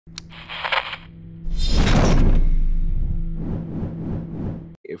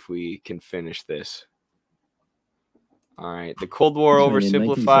if we can finish this. All right, the Cold War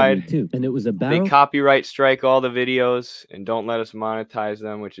Oversimplified, and it was a they copyright strike all the videos and don't let us monetize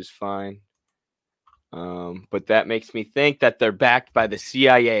them, which is fine. But that makes me think that they're backed by the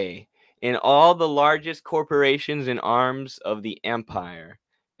CIA and all the largest corporations in arms of the empire.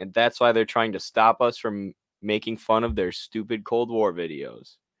 And that's why they're trying to stop us from making fun of their stupid Cold War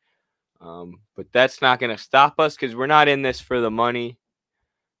videos. But that's not going to stop us because we're not in this for the money.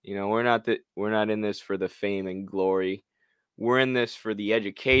 You know, we're not in this for the fame and glory. We're in this for the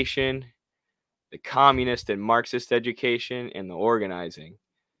education, the communist and Marxist education, and the organizing.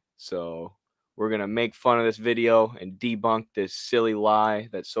 So we're going to make fun of this video and debunk this silly lie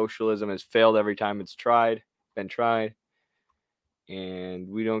that socialism has failed every time it's been tried. And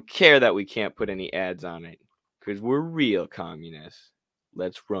we don't care that we can't put any ads on it because we're real communists.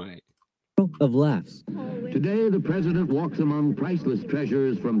 Let's run it. Of laughs. Today, the president walks among priceless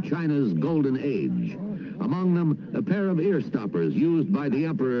treasures from China's golden age. Among them, a pair of ear stoppers used by the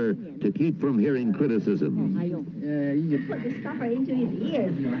emperor to keep from hearing criticism. You put the stopper into his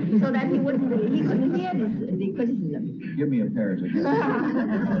ears so that he couldn't hear the criticism. Give me a pair of ears.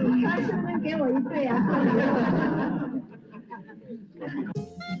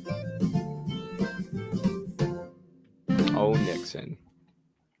 Oh, Nixon.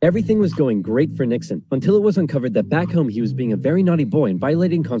 Everything was going great for Nixon, until it was uncovered that back home he was being a very naughty boy and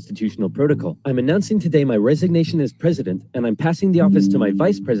violating constitutional protocol. I'm announcing today my resignation as president, and I'm passing the office to my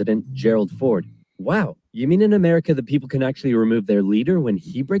vice president, Gerald Ford. Wow, you mean in America the people can actually remove their leader when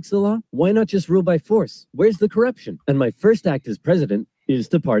he breaks the law? Why not just rule by force? Where's the corruption? And my first act as president is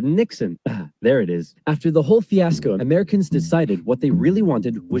to pardon Nixon. There it is. After the whole fiasco, Americans decided what they really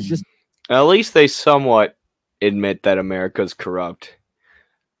wanted was just... At least they somewhat admit that America's corrupt.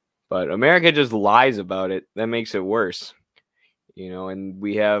 But America just lies about it. That makes it worse. You know, and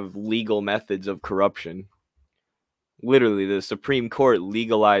we have legal methods of corruption. Literally, the Supreme Court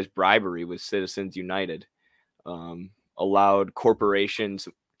legalized bribery with Citizens United. Allowed corporations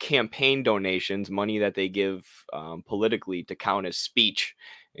campaign donations, money that they give politically, to count as speech.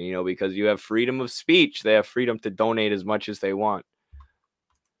 And, you know, because you have freedom of speech, they have freedom to donate as much as they want.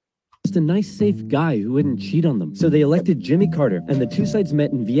 Just a nice, safe guy who wouldn't cheat on them. So they elected Jimmy Carter, and the two sides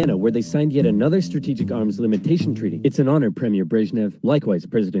met in Vienna, where they signed yet another strategic arms limitation treaty. It's an honor, Premier Brezhnev. Likewise,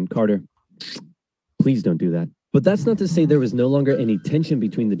 President Carter. Please don't do that. But that's not to say there was no longer any tension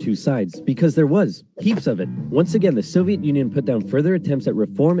between the two sides, because there was. Heaps of it. Once again, the Soviet Union put down further attempts at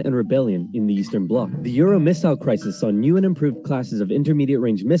reform and rebellion in the Eastern Bloc. The Euro missile crisis saw new and improved classes of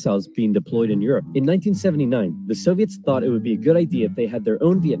intermediate-range missiles being deployed in Europe. In 1979, the Soviets thought it would be a good idea if they had their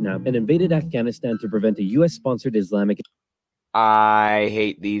own Vietnam and invaded Afghanistan to prevent a US-sponsored Islamic... I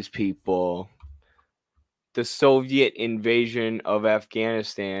hate these people. The Soviet invasion of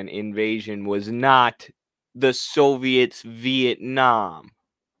Afghanistan was not the Soviets' Vietnam.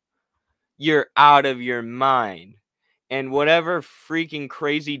 You're out of your mind. And whatever freaking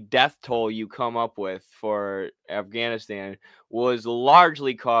crazy death toll you come up with for Afghanistan was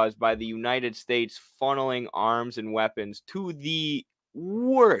largely caused by the United States funneling arms and weapons to the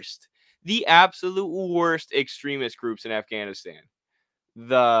worst, the absolute worst extremist groups in Afghanistan.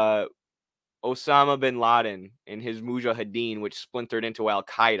 The Osama bin Laden and his Mujahideen, which splintered into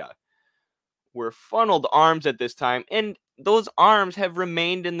Al-Qaeda, were funneled arms at this time, and those arms have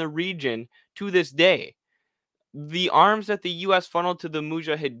remained in the region to this day. The arms that the U.S. funneled to the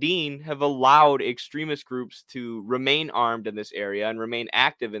Mujahideen have allowed extremist groups to remain armed in this area and remain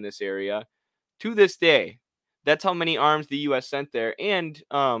active in this area to this day. That's how many arms the U.S. sent there, and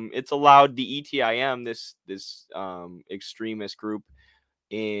it's allowed the ETIM, this extremist group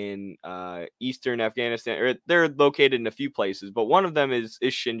in eastern Afghanistan, or they're located in a few places, but one of them is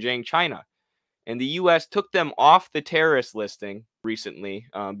Xinjiang, China. And the U.S. took them off the terrorist listing recently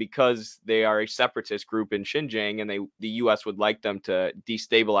because they are a separatist group in Xinjiang, and the U.S. would like them to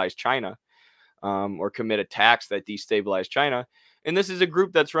destabilize China or commit attacks that destabilize China. And this is a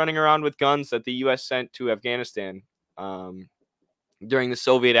group that's running around with guns that the U.S. sent to Afghanistan during the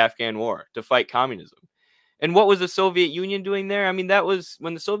Soviet-Afghan War to fight communism. And what was the Soviet Union doing there? I mean, that was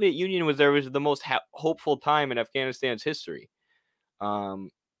when the Soviet Union was there, was the most hopeful time in Afghanistan's history.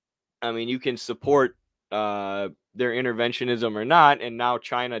 I mean, you can support their interventionism or not, and now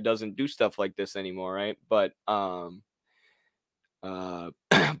China doesn't do stuff like this anymore, right? But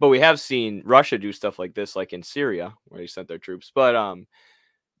but we have seen Russia do stuff like this, like in Syria, where they sent their troops. But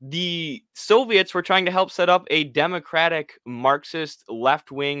the Soviets were trying to help set up a democratic, Marxist,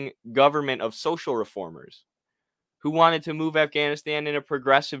 left-wing government of social reformers who wanted to move Afghanistan in a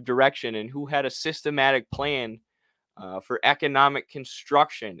progressive direction and who had a systematic plan for economic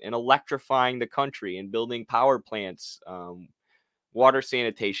construction and electrifying the country and building power plants, water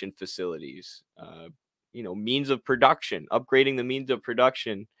sanitation facilities, means of production, upgrading the means of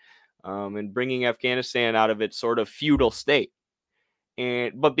production, and bringing Afghanistan out of its sort of feudal state.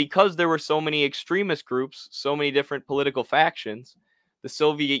 But because there were so many extremist groups, so many different political factions, the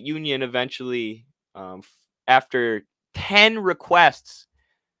Soviet Union eventually, after 10 requests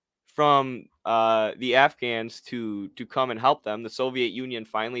from the Afghans to come and help them, the Soviet Union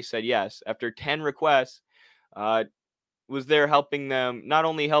finally said yes. After 10 requests, was there helping them, not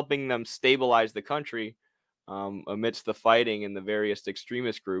only helping them stabilize the country amidst the fighting and the various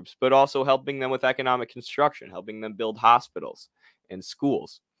extremist groups, but also helping them with economic construction, helping them build hospitals and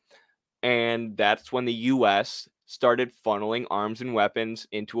schools. And that's when the U.S. started funneling arms and weapons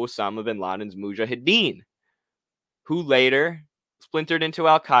into Osama bin Laden's Mujahideen, who later splintered into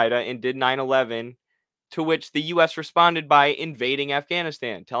Al-Qaeda and did 9/11, to which the U.S. responded by invading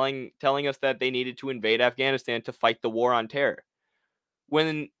Afghanistan, telling us that they needed to invade Afghanistan to fight the war on terror,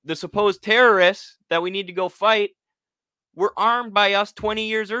 when the supposed terrorists that we need to go fight were armed by us 20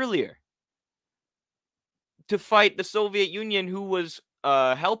 years earlier to fight the Soviet Union, who was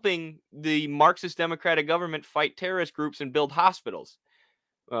helping the Marxist democratic government fight terrorist groups and build hospitals.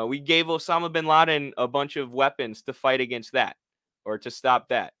 We gave Osama bin Laden a bunch of weapons to fight against that, or to stop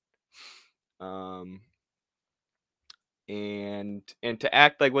that. And to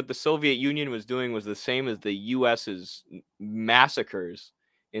act like what the Soviet Union was doing was the same as the US's massacres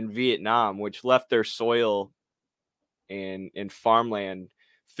in Vietnam, which left their soil and farmland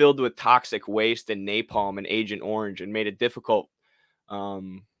filled with toxic waste and napalm and Agent Orange, and made it difficult,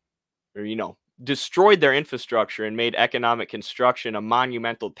 destroyed their infrastructure and made economic construction a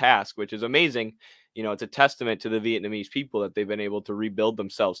monumental task, which is amazing. It's a testament to the Vietnamese people that they've been able to rebuild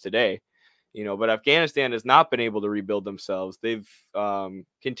themselves today. But Afghanistan has not been able to rebuild themselves. They've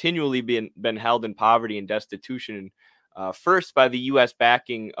continually been held in poverty and destitution, first by the U.S.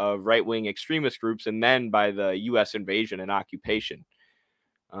 backing of right-wing extremist groups, and then by the U.S. invasion and occupation.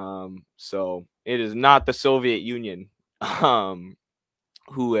 So it is not the Soviet Union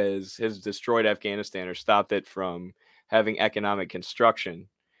who has destroyed Afghanistan or stopped it from having economic construction.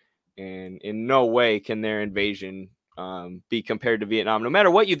 And in no way can their invasion be compared to Vietnam. No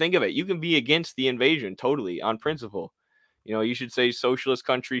matter what you think of it, you can be against the invasion totally on principle. You should say socialist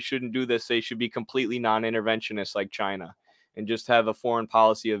countries shouldn't do this. They should be completely non-interventionist like China and just have a foreign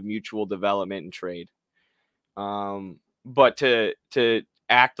policy of mutual development and trade. But to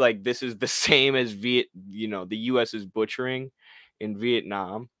act like this is the same as the U.S. is butchering in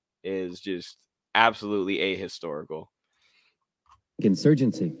Vietnam is just absolutely ahistorical.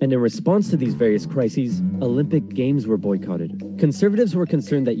 Insurgency. And in response to these various crises, Olympic Games were boycotted. Conservatives were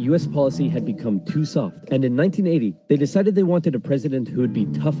concerned that U.S. policy had become too soft, and in 1980, they decided they wanted a president who would be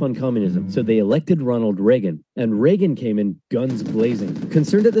tough on communism, so they elected Ronald Reagan. And Reagan came in guns blazing.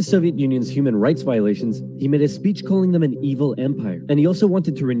 Concerned at the Soviet Union's human rights violations, he made a speech calling them an evil empire, and he also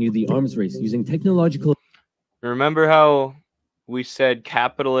wanted to renew the arms race using technological... Remember how we said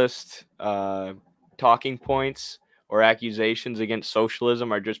capitalist talking points or accusations against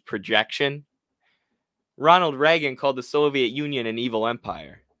socialism are just projection? Ronald Reagan called the Soviet Union an evil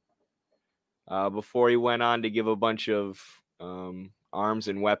empire before he went on to give a bunch of arms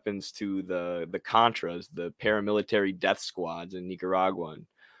and weapons to the Contras, the paramilitary death squads in Nicaragua,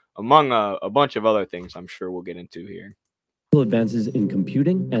 among a bunch of other things I'm sure we'll get into here. Advances in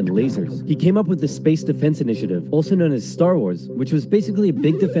computing and lasers. He came up with the Space Defense Initiative, also known as Star Wars, which was basically a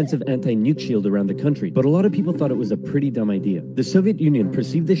big defensive anti-nuke shield around the country, but a lot of people thought it was a pretty dumb idea. The Soviet Union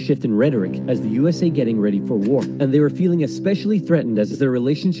perceived this shift in rhetoric as the USA getting ready for war, and they were feeling especially threatened as their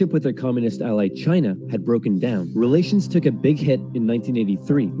relationship with their communist ally China had broken down. Relations took a big hit in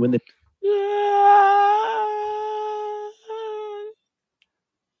 1983 when the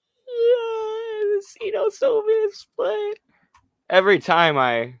Sino-Soviet split. Every time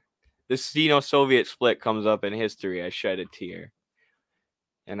the Sino-Soviet split comes up in history, I shed a tear.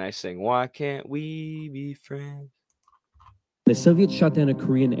 And I sing, "Why can't we be friends?" The Soviets shot down a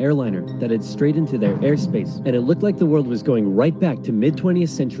Korean airliner that had strayed into their airspace, and it looked like the world was going right back to mid-20th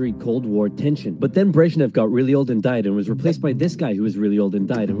century Cold War tension. But then Brezhnev got really old and died, and was replaced by this guy who was really old and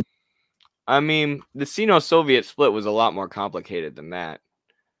died. I mean, the Sino-Soviet split was a lot more complicated than that.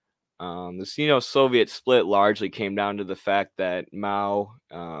 The Sino-Soviet split largely came down to the fact that Mao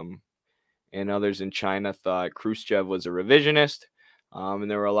and others in China thought Khrushchev was a revisionist, and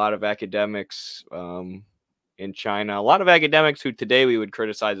there were a lot of academics in China, a lot of academics who today we would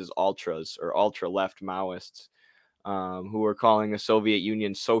criticize as ultras or ultra-left Maoists, who were calling the Soviet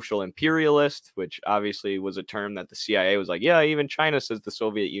Union social imperialist, which obviously was a term that the CIA was like, yeah, even China says the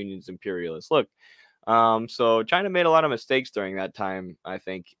Soviet Union's imperialist. Look, so China made a lot of mistakes during that time, I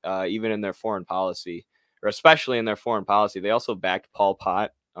think, even in their foreign policy, or especially in their foreign policy. They also backed Pol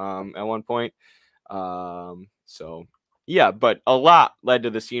Pot at one point. So yeah, but a lot led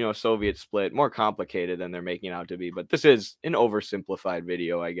to the Sino-Soviet split, more complicated than they're making out to be. But this is an oversimplified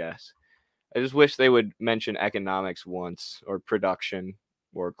video, I guess. I just wish they would mention economics once, or production,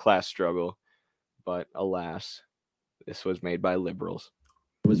 or class struggle. But alas, this was made by liberals.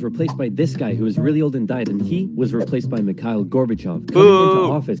 Was replaced by this guy who was really old and died, and he was replaced by Mikhail Gorbachev. Boo! Coming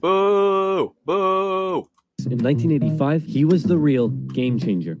into office. Boo! Boo! In 1985, he was the real game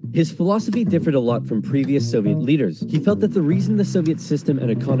changer. His philosophy differed a lot from previous Soviet leaders. He felt that the reason the Soviet system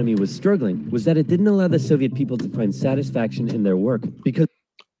and economy was struggling was that it didn't allow the Soviet people to find satisfaction in their work, because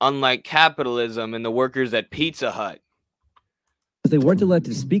unlike capitalism and the workers at Pizza Hut, they weren't allowed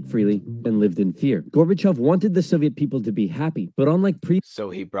to speak freely and lived in fear. Gorbachev wanted the Soviet people to be happy, but unlike so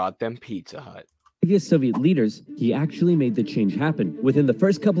he brought them Pizza Hut. Previous Soviet leaders, he actually made the change happen. Within the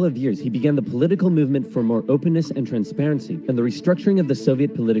first couple of years, he began the political movement for more openness and transparency, and the restructuring of the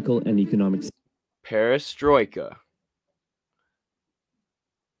Soviet political and economic system. Perestroika.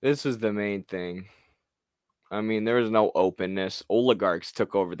 This was the main thing. I mean, there was no openness. Oligarchs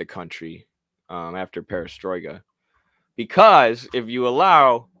took over the country after Perestroika. Because if you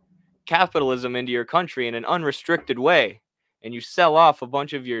allow capitalism into your country in an unrestricted way, and you sell off a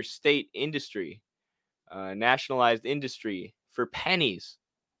bunch of your state industry, nationalized industry, for pennies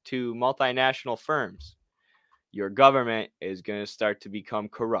to multinational firms, your government is going to start to become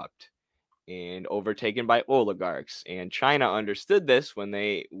corrupt and overtaken by oligarchs. And China understood this when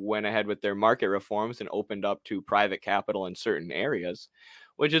they went ahead with their market reforms and opened up to private capital in certain areas,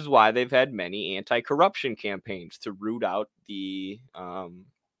 which is why they've had many anti-corruption campaigns to root out the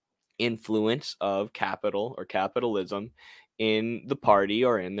influence of capital or capitalism in the party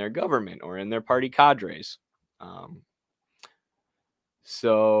or in their government or in their party cadres.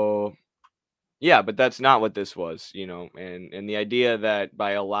 So yeah, but that's not what this was, and the idea that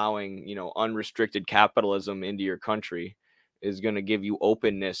by allowing, unrestricted capitalism into your country is going to give you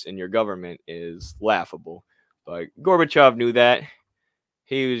openness in your government is laughable. But Gorbachev knew that.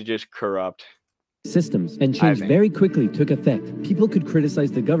 He was just corrupt. Systems and change very quickly took effect. People could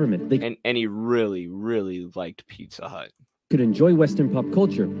criticize the government. They and he really, really liked Pizza Hut. Could enjoy Western pop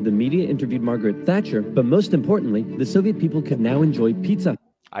culture. The media interviewed Margaret Thatcher, but most importantly, the Soviet people could now enjoy pizza.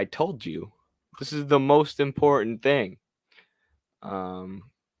 I told you. This is the most important thing.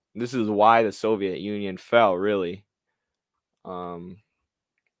 This is why the Soviet Union fell, really.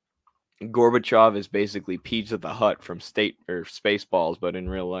 Gorbachev is basically Pizza the Hut from Spaceballs, but in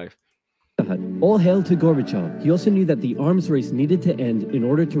real life. All hail to Gorbachev. He also knew that the arms race needed to end in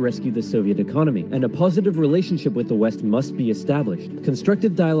order to rescue the Soviet economy, and a positive relationship with the West must be established.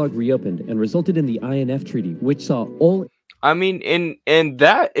 Constructive dialogue reopened and resulted in the INF Treaty, which saw all... I mean, and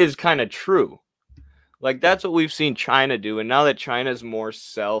that is kind of true. Like, that's what we've seen China do, and now that China's more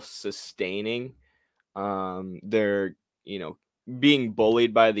self-sustaining, they're, being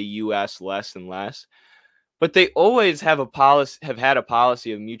bullied by the U.S. less and less. But they always have had a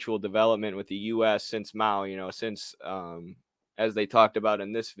policy of mutual development with the U.S. since Mao, since, as they talked about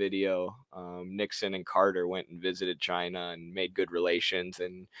in this video, Nixon and Carter went and visited China and made good relations,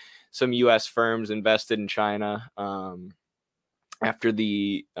 and some U.S. firms invested in China after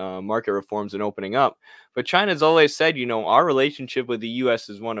the market reforms and opening up. But China's always said, our relationship with the U.S.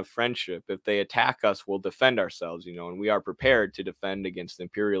 is one of friendship. If they attack us, we'll defend ourselves, and we are prepared to defend against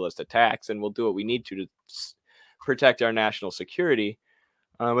imperialist attacks, and we'll do what we need to protect our national security.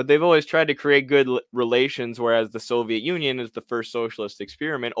 But they've always tried to create good relations, whereas the Soviet Union, as the first socialist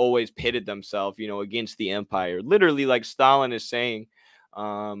experiment, always pitted themselves, against the empire. Literally, like Stalin is saying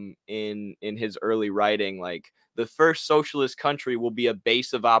in his early writing, like, the first socialist country will be a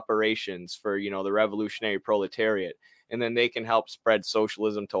base of operations for, the revolutionary proletariat. And then they can help spread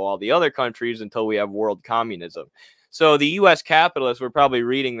socialism to all the other countries until we have world communism. So the U.S. capitalists were probably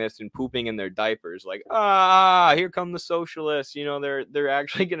reading this and pooping in their diapers, like, here come the socialists. They're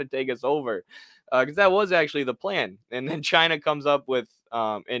actually going to take us over, because that was actually the plan. And then China comes up with,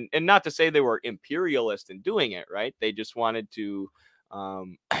 and not to say they were imperialist in doing it, right? They just wanted to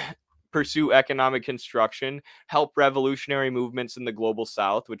pursue economic construction, help revolutionary movements in the global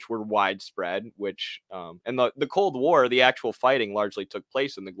South, which were widespread, and the Cold War, the actual fighting largely took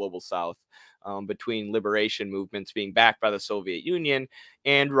place in the global South, between liberation movements being backed by the Soviet Union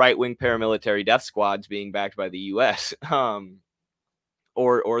and right-wing paramilitary death squads being backed by the U.S.,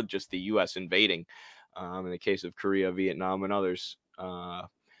 or just the U.S. invading. in the case of Korea, Vietnam, and others.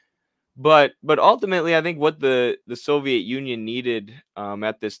 But ultimately, I think what the Soviet Union needed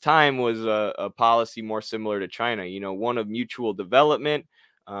at this time was a policy more similar to China. One of mutual development.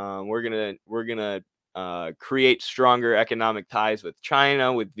 We're gonna create stronger economic ties with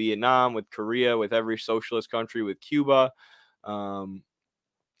China, with Vietnam, with Korea, with every socialist country, with Cuba.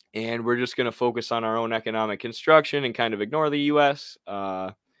 And we're just gonna focus on our own economic construction and kind of ignore the U.S.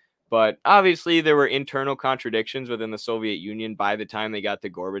 But obviously there were internal contradictions within the Soviet Union by the time they got to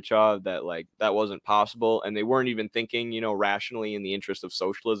Gorbachev that wasn't possible. And they weren't even thinking, rationally in the interest of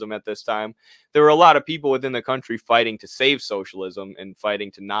socialism at this time. There were a lot of people within the country fighting to save socialism and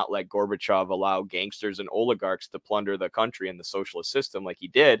fighting to not let Gorbachev allow gangsters and oligarchs to plunder the country and the socialist system like he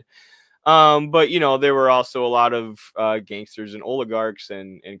did. But there were also a lot of gangsters and oligarchs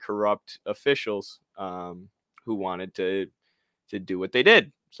and corrupt officials who wanted to do what they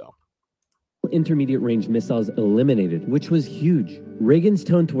did. So intermediate range missiles eliminated, which was huge. Reagan's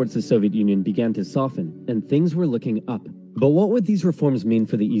tone towards the Soviet Union began to soften, and things were looking up. But what would these reforms mean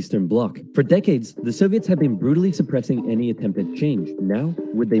for the Eastern Bloc? For decades, the Soviets had been brutally suppressing any attempt at change. Now,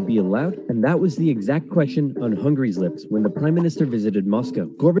 would they be allowed? And that was the exact question on Hungary's lips when the Prime Minister visited Moscow.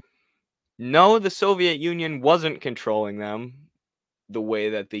 No, the Soviet Union wasn't controlling them the way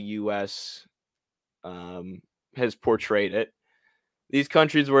that the U.S. Has portrayed it. These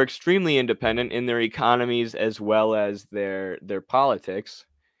countries were extremely independent in their economies as well as their politics.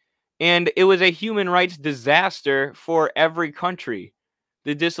 And it was a human rights disaster for every country.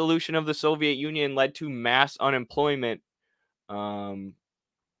 The dissolution of the Soviet Union led to mass unemployment, the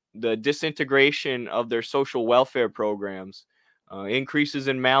disintegration of their social welfare programs, increases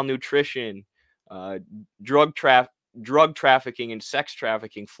in malnutrition, drug trafficking and sex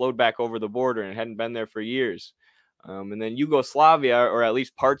trafficking flowed back over the border and hadn't been there for years. And then Yugoslavia, or at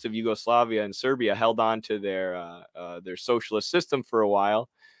least parts of Yugoslavia and Serbia, held on to their socialist system for a while,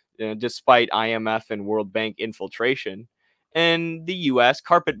 despite IMF and World Bank infiltration. And the U.S.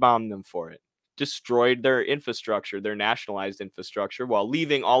 carpet bombed them for it, destroyed their infrastructure, their nationalized infrastructure, while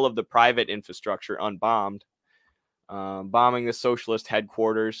leaving all of the private infrastructure unbombed, bombing the socialist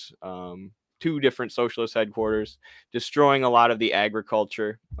headquarters, 2 different socialist headquarters, destroying a lot of the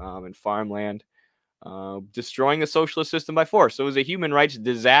agriculture and farmland. Destroying the socialist system by force. So it was a human rights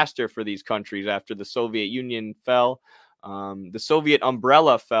disaster for these countries after the Soviet Union fell. The Soviet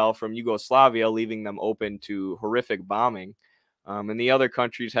umbrella fell from Yugoslavia, leaving them open to horrific bombing. And the other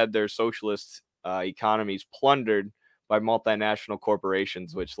countries had their socialist economies plundered by multinational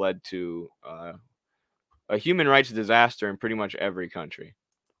corporations, which led to a human rights disaster in pretty much every country.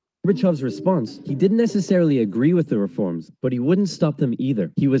 Gorbachev's response, he didn't necessarily agree with the reforms, but he wouldn't stop them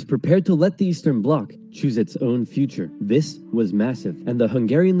either. He was prepared to let the Eastern Bloc choose its own future. This was massive, and the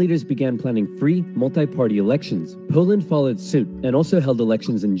Hungarian leaders began planning free, multi-party elections. Poland followed suit, and also held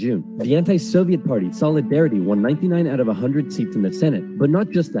elections in June. The anti-Soviet party, Solidarity, won 99 out of 100 seats in the Senate. But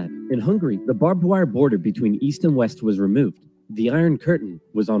not just that. In Hungary, the barbed wire border between East and West was removed. The Iron Curtain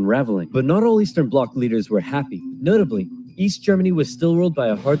was unraveling. But not all Eastern Bloc leaders were happy. Notably, East Germany was still ruled by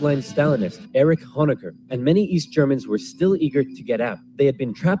a hardline Stalinist, Erich Honecker, and many East Germans were still eager to get out. They had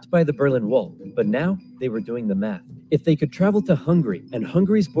been trapped by the Berlin Wall, but now they were doing the math. If they could travel to Hungary, and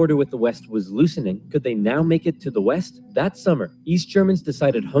Hungary's border with the West was loosening, could they now make it to the West? That summer, East Germans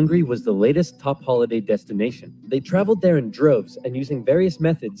decided Hungary was the latest top holiday destination. They traveled there in droves, and using various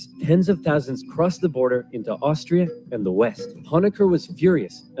methods, tens of thousands crossed the border into Austria and the West. Honecker was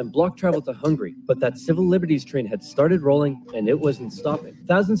furious and blocked travel to Hungary, but that civil liberties train had started rolling, and it wasn't stopping.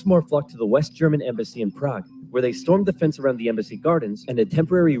 Thousands more flocked to the West German embassy in Prague, where they stormed the fence around the embassy gardens, and a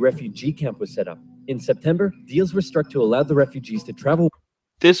temporary refugee camp was set up. In September, deals were struck to allow the refugees to travel.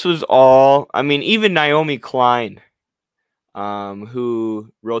 This was all, even Naomi Klein,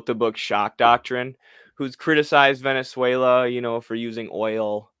 who wrote the book Shock Doctrine, who's criticized Venezuela, for using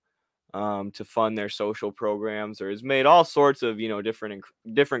oil to fund their social programs, or has made all sorts of,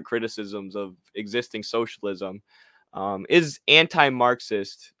 different criticisms of existing socialism, is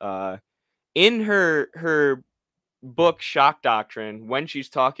anti-Marxist. In her book Shock Doctrine, when she's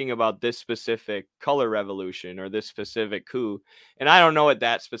talking about this specific color revolution or this specific coup, and I don't know it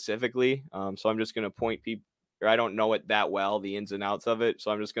that specifically, so I'm just going to point people, or I don't know it that well, the ins and outs of it,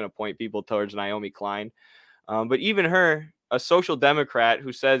 so I'm just going to point people towards Naomi Klein. But even her, a social democrat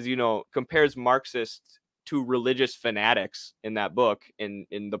who says, compares Marxists to religious fanatics in that book, in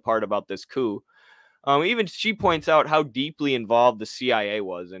the part about this coup, even she points out how deeply involved the CIA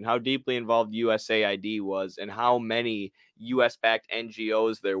was, and how deeply involved USAID was, and how many US-backed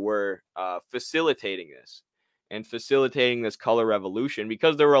NGOs there were facilitating this. and facilitating this color revolution,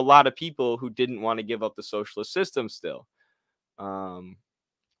 because there were a lot of people who didn't want to give up the socialist system still,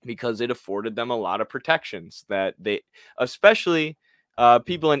 because it afforded them a lot of protections that they, especially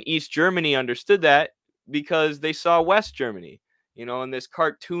people in East Germany, understood that because they saw West Germany. And this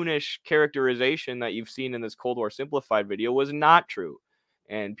cartoonish characterization that you've seen in this Cold War Simplified video was not true.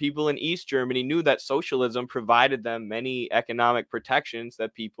 And people in East Germany knew that socialism provided them many economic protections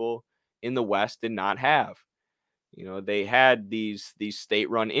that people in the West did not have. They had these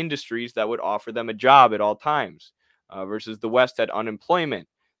state-run industries that would offer them a job at all times, versus the West had unemployment.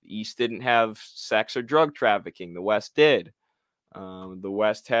 The East didn't have sex or drug trafficking. The West did. The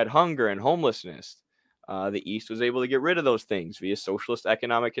West had hunger and homelessness. The East was able to get rid of those things via socialist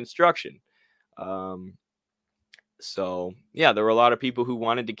economic construction. So, yeah, there were a lot of people who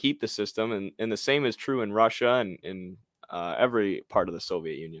wanted to keep the system, and the same is true in Russia and in every part of the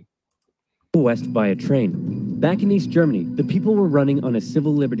Soviet Union. West via train. Back in East Germany, the people were running on a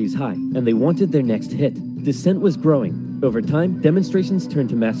civil liberties high, and they wanted their next hit. Dissent was growing. Over time, demonstrations turned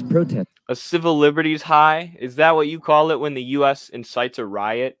to mass protest. A civil liberties high? Is that what you call it when the U.S. incites a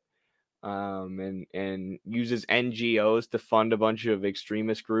riot and uses NGOs to fund a bunch of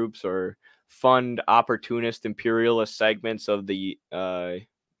extremist groups or fund opportunist imperialist segments of the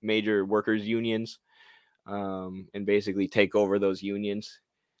major workers' unions, and basically take over those unions?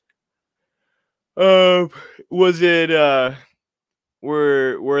 Was it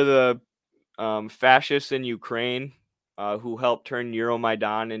were the fascists in Ukraine who helped turn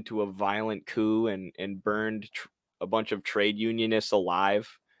Euromaidan into a violent coup and burned a bunch of trade unionists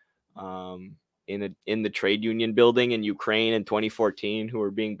alive in the trade union building in Ukraine in 2014, who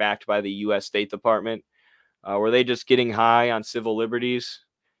were being backed by the U.S. State Department? Were they just getting high on civil liberties?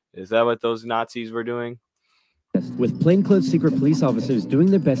 Is that what those Nazis were doing? With plainclothes secret police officers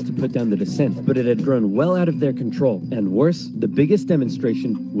doing their best to put down the dissent, but it had grown well out of their control. And worse, the biggest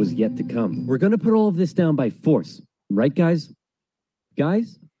demonstration was yet to come. We're gonna put all of this down by force. Right, guys?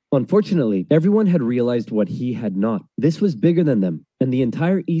 Guys? Unfortunately, everyone had realized what he had not. This was bigger than them, and the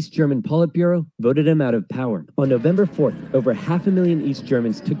entire East German Politburo voted him out of power. On November 4th, over 500,000 East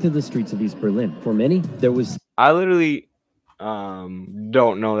Germans took to the streets of East Berlin. For many, there was... I literally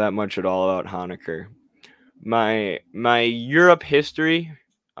don't know that much at all about Honecker. My Europe history,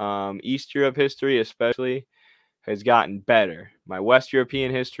 East Europe history especially, has gotten better. My West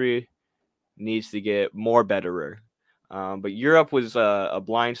European history needs to get more betterer. But Europe was a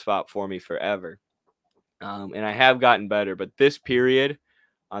blind spot for me forever. And I have gotten better, but this period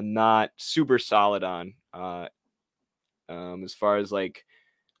I'm not super solid on. As far as, like,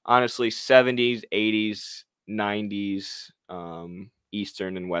 honestly, 70s, 80s, 90s,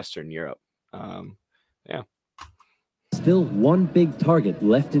 Eastern and Western Europe. Yeah. Still one big target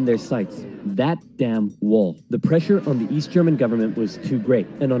left in their sights, that damn wall. The pressure on the East German government was too great,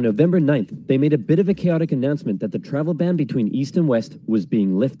 and on November 9th, they made a bit of a chaotic announcement that the travel ban between East and West was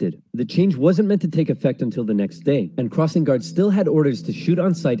being lifted. The change wasn't meant to take effect until the next day, and crossing guards still had orders to shoot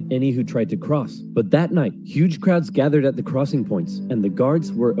on sight any who tried to cross. But that night, huge crowds gathered at the crossing points, and the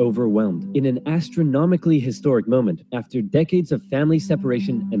guards were overwhelmed. In an astronomically historic moment, after decades of family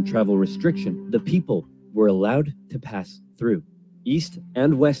separation and travel restriction, the people were allowed to pass through. East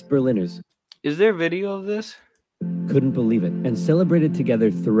and West Berliners. Is there video of this? Couldn't believe it and celebrated together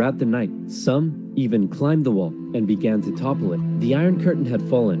throughout the night. Some even climbed the wall and began to topple it. The Iron Curtain had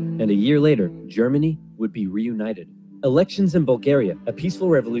fallen, and a year later, Germany would be reunited. Elections in Bulgaria, a peaceful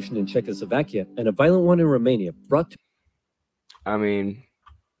revolution in Czechoslovakia, and a violent one in Romania brought to... I mean,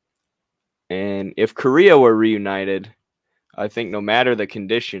 and if Korea were reunited, I think no matter the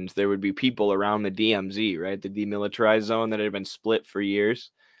conditions, there would be people around the DMZ, right? The demilitarized zone that had been split for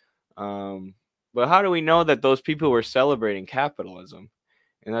years. But how do we know that those people were celebrating capitalism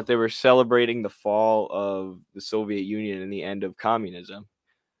and that they were celebrating the fall of the Soviet Union and the end of communism?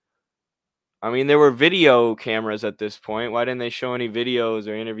 I mean, there were video cameras at this point. Why didn't they show any videos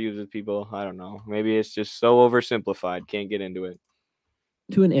or interviews with people? I don't know. Maybe it's just so oversimplified. Can't get into it.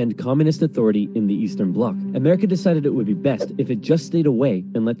 To an end communist authority in the Eastern Bloc, America decided it would be best if it just stayed away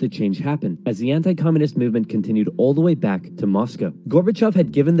and let the change happen, as the anti-communist movement continued all the way back to Moscow. Gorbachev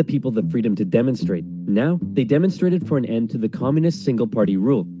had given the people the freedom to demonstrate. Now, they demonstrated for an end to the communist single-party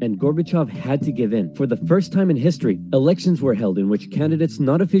rule, and Gorbachev had to give in. For the first time in history, elections were held in which candidates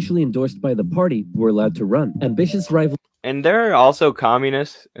not officially endorsed by the party were allowed to run. Ambitious rivals... And there are also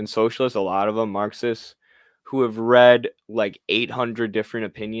communists and socialists, a lot of them, Marxists, who have read like 800 different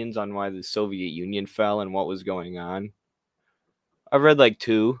opinions on why the Soviet Union fell and what was going on. I've read like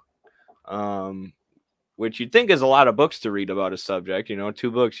 2, which you'd think is a lot of books to read about a subject.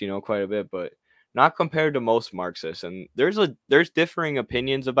 2 books, quite a bit, but not compared to most Marxists. And there's differing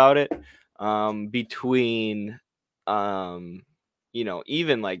opinions about it between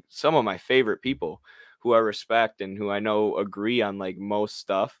even like some of my favorite people who I respect and who I know agree on like most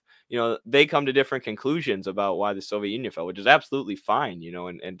stuff. They come to different conclusions about why the Soviet Union fell, which is absolutely fine,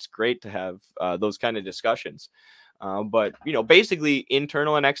 and it's great to have those kind of discussions. But basically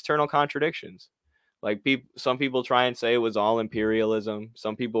internal and external contradictions. Like some people try and say it was all imperialism.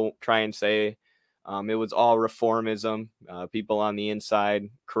 Some people try and say it was all reformism. People on the inside,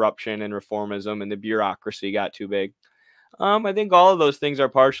 corruption and reformism, and the bureaucracy got too big. I think all of those things are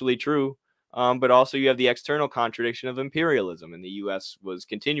partially true. But also you have the external contradiction of imperialism, and the U.S. was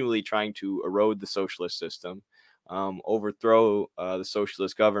continually trying to erode the socialist system, overthrow the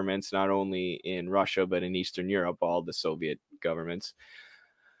socialist governments, not only in Russia, but in Eastern Europe, all the Soviet governments.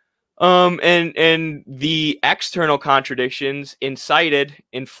 And the external contradictions inflamed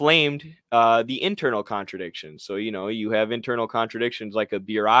the internal contradictions. So you have internal contradictions like a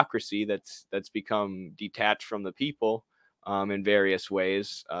bureaucracy that's become detached from the people in various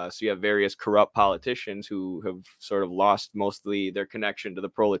ways. So you have various corrupt politicians who have sort of lost mostly their connection to the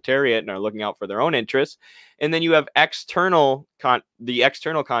proletariat and are looking out for their own interests. And then you have the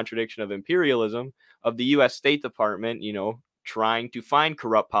external contradiction of imperialism, of the U.S. State Department, trying to find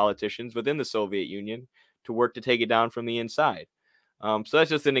corrupt politicians within the Soviet Union to work to take it down from the inside. So that's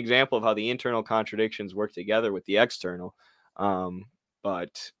just an example of how the internal contradictions work together with the external.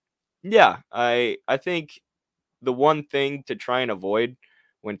 But yeah, I think the one thing to try and avoid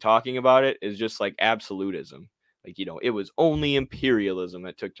when talking about it is just like absolutism. Like, it was only imperialism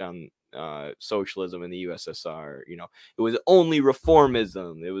that took down socialism in the USSR. It was only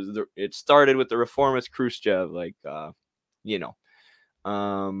reformism. It started with the reformist Khrushchev. Like, things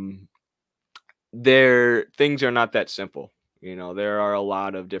are not that simple. There are a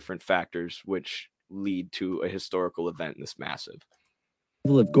lot of different factors which lead to a historical event this massive.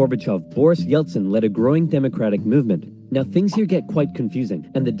 Of Gorbachev, Boris Yeltsin led a growing democratic movement. Now things here get quite confusing,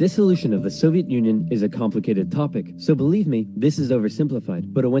 and the dissolution of the Soviet Union is a complicated topic. So believe me, this is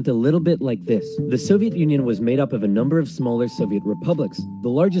oversimplified, but it went a little bit like this. The Soviet Union was made up of a number of smaller Soviet republics, the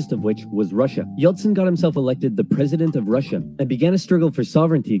largest of which was Russia. Yeltsin got himself elected the president of Russia and began a struggle for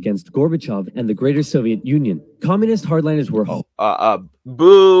sovereignty against Gorbachev and the greater Soviet Union. Communist hardliners were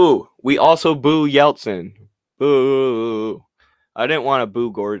boo! We also boo Yeltsin. Boo! I didn't want to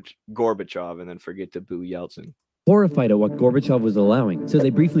boo Gorbachev and then forget to boo Yeltsin. Horrified at what Gorbachev was allowing, so they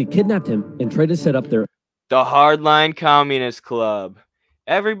briefly kidnapped him and tried to set up the Hardline Communist Club.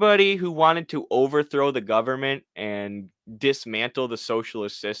 Everybody who wanted to overthrow the government and dismantle the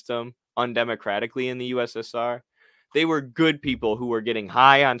socialist system undemocratically in the USSR, they were good people who were getting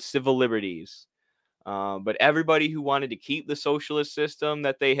high on civil liberties. But everybody who wanted to keep the socialist system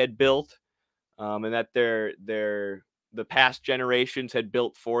that they had built and that the past generations had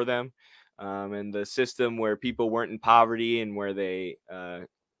built for them, and the system where people weren't in poverty and where they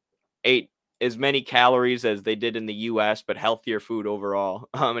ate as many calories as they did in the U.S., but healthier food overall,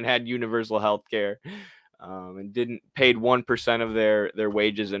 and had universal health care, and paid 1% of their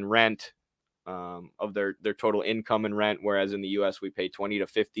wages in rent, of their total income in rent, whereas in the U.S. we pay 20 to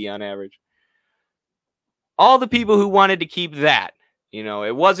 50 on average. All the people who wanted to keep that,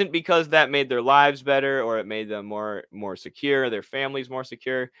 it wasn't because that made their lives better or it made them more secure, their families more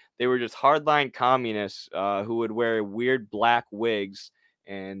secure. They were just hardline communists who would wear weird black wigs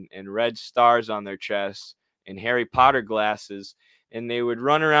and red stars on their chests and Harry Potter glasses, and they would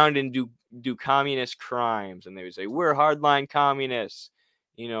run around and do communist crimes, and they would say, we're hardline communists.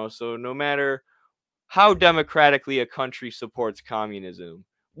 So no matter how democratically a country supports communism,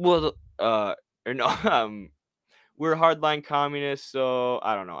 we're hardline communists, so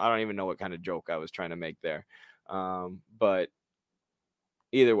I don't know. I don't even know what kind of joke I was trying to make there. But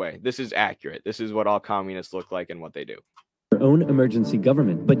either way, this is accurate. This is what all communists look like and what they do. Their own emergency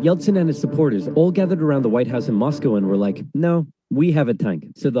government, but Yeltsin and his supporters all gathered around the White House in Moscow and were like, no, we have a tank.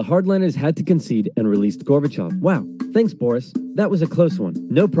 So the hardliners had to concede and released Gorbachev. Wow, thanks, Boris. That was a close one.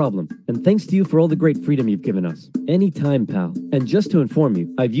 No problem. And thanks to you for all the great freedom you've given us. Anytime, pal. And just to inform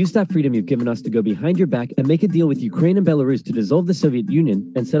you, I've used that freedom you've given us to go behind your back and make a deal with Ukraine and Belarus to dissolve the Soviet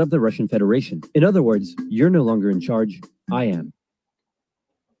Union and set up the Russian Federation. In other words, you're no longer in charge. I am.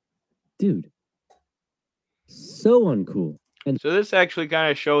 Dude. So uncool. And so this actually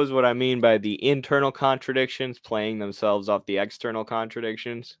kind of shows what I mean by the internal contradictions playing themselves off the external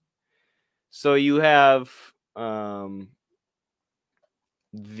contradictions. So you have a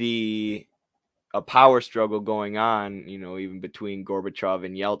power struggle going on, even between Gorbachev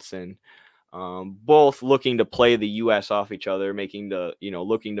and Yeltsin. both looking to play the U.S. off each other, looking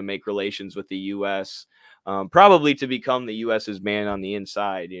to make relations with the U.S., probably to become the U.S.'s man on the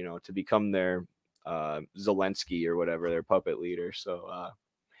inside, to become their Zelensky or whatever, their puppet leader. So,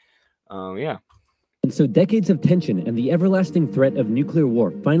 yeah. And so decades of tension and the everlasting threat of nuclear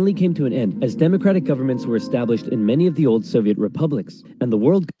war finally came to an end as democratic governments were established in many of the old Soviet republics, and the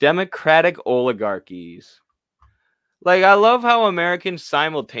world... Democratic oligarchies. Like, I love how Americans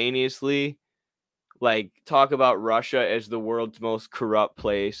simultaneously, like, talk about Russia as the world's most corrupt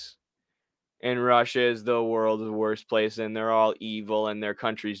place, and Russia is the world's worst place, and they're all evil, and their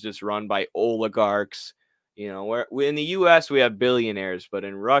country's just run by oligarchs. Where in the U.S. we have billionaires, but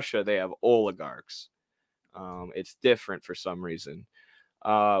in Russia they have oligarchs. It's different for some reason.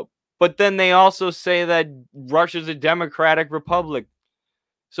 But then they also say that Russia's a democratic republic.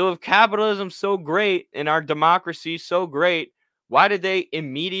 So if capitalism's so great and our democracy so great, why did they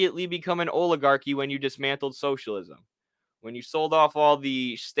immediately become an oligarchy when you dismantled socialism? When you sold off all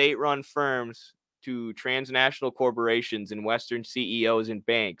the state-run firms to transnational corporations and Western CEOs and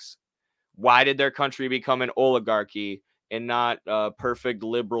banks, why did their country become an oligarchy and not a perfect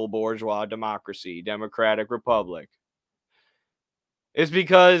liberal bourgeois democracy, democratic republic? It's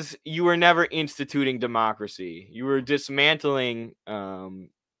because you were never instituting democracy. You were dismantling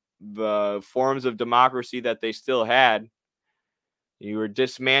the forms of democracy that they still had. You were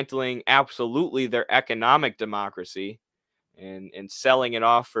dismantling absolutely their economic democracy and selling it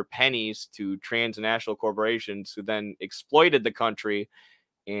off for pennies to transnational corporations who then exploited the country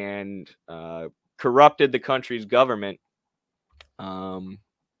and corrupted the country's government. And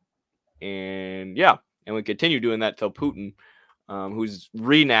we continue doing that till Putin, who's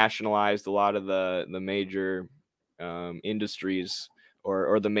renationalized a lot of the major industries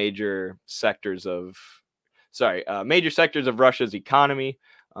or the major sectors of Russia's economy,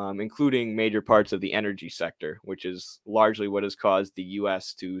 including major parts of the energy sector, which is largely what has caused the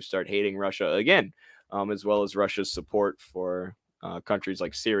U.S. to start hating Russia again, as well as Russia's support for countries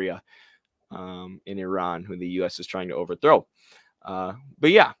like Syria and Iran, who the U.S. is trying to overthrow.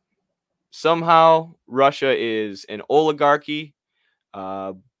 But yeah, somehow Russia is an oligarchy,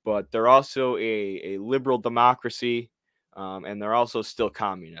 but they're also a liberal democracy, and they're also still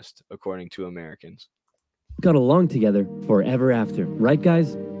communist, according to Americans. Got along together forever after, right,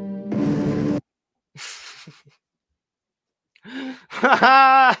 guys?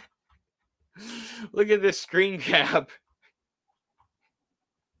 Look at this screen cap.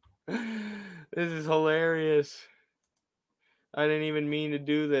 This is hilarious. I didn't even mean to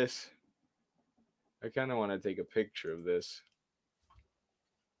do this. I kind of want to take a picture of this.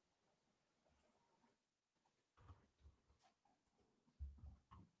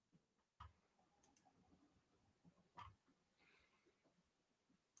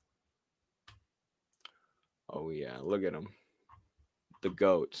 Oh, yeah. Look at them. The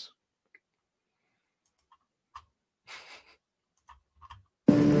goats.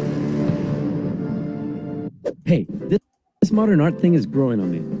 Hey, this modern art thing is growing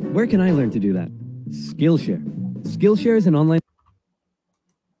on me. Where can I learn to do that? Skillshare. Skillshare is an online...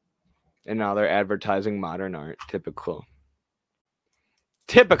 And now they're advertising modern art. Typical.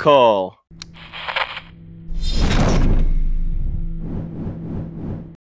 Typical!